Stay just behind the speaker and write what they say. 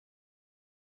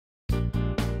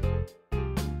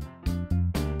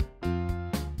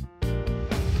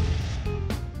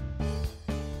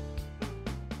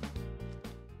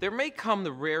There may come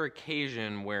the rare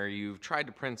occasion where you've tried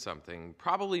to print something,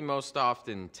 probably most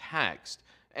often text,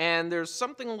 and there's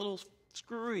something a little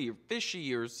screwy or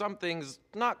fishy or something's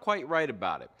not quite right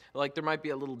about it. Like there might be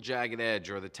a little jagged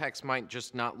edge, or the text might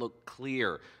just not look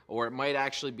clear, or it might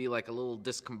actually be like a little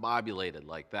discombobulated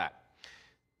like that.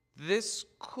 This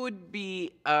could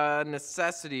be a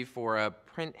necessity for a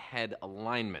print head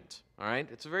alignment, all right?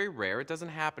 It's very rare. It doesn't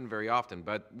happen very often,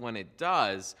 but when it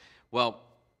does, well,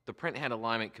 the print head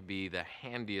alignment could be the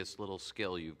handiest little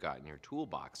skill you've got in your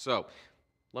toolbox. So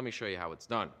let me show you how it's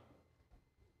done.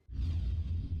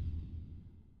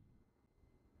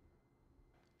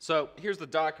 So here's the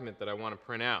document that I want to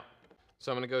print out.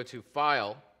 So I'm going to go to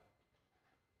File,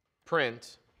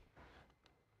 Print,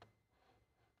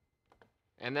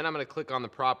 and then I'm going to click on the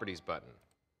Properties button.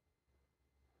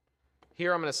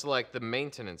 Here I'm going to select the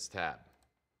Maintenance tab.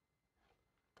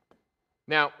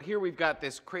 Now, here we've got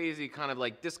this crazy kind of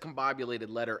like discombobulated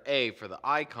letter A for the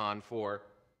icon for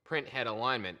print head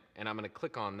alignment, and I'm going to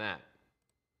click on that.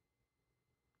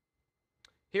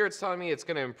 Here it's telling me it's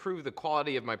going to improve the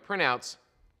quality of my printouts,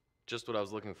 just what I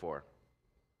was looking for.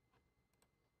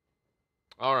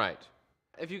 All right.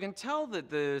 If you can tell that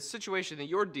the situation that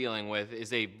you're dealing with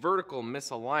is a vertical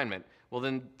misalignment, well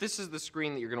then this is the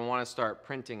screen that you're going to want to start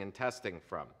printing and testing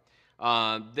from.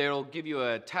 They'll give you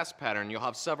a test pattern. You'll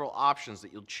have several options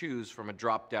that you'll choose from a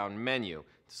drop-down menu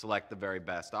to select the very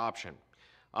best option.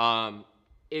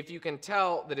 If you can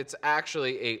tell that it's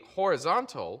actually a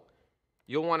horizontal,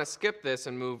 you'll want to skip this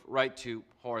and move right to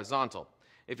horizontal.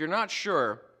 If you're not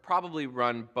sure, probably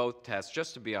run both tests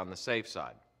just to be on the safe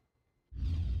side.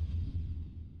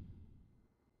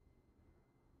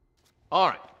 All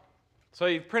right, so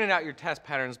you've printed out your test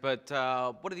patterns, but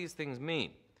what do these things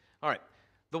mean? All right,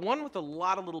 the one with a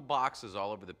lot of little boxes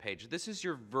all over the page, this is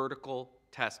your vertical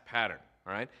test pattern,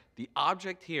 all right? The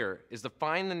object here is to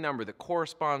find the number that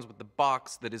corresponds with the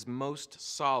box that is most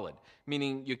solid,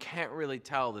 meaning you can't really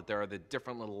tell that there are the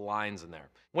different little lines in there.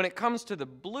 When it comes to the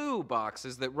blue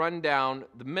boxes that run down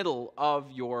the middle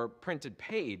of your printed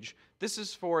page, this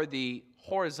is for the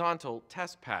horizontal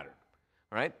test pattern.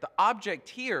 All right? The object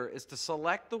here is to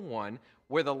select the one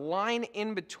where the line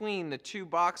in between the two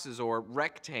boxes or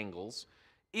rectangles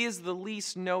is the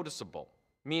least noticeable,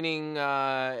 meaning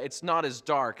it's not as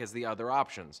dark as the other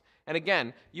options. And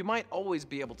again, you might always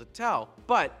be able to tell,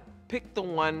 but pick the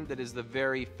one that is the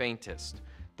very faintest,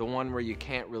 the one where you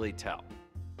can't really tell.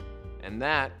 And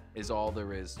that is all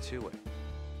there is to it.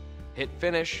 Hit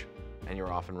finish, and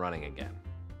you're off and running again.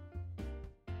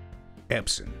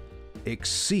 Epson.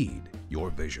 Exceed your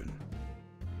vision.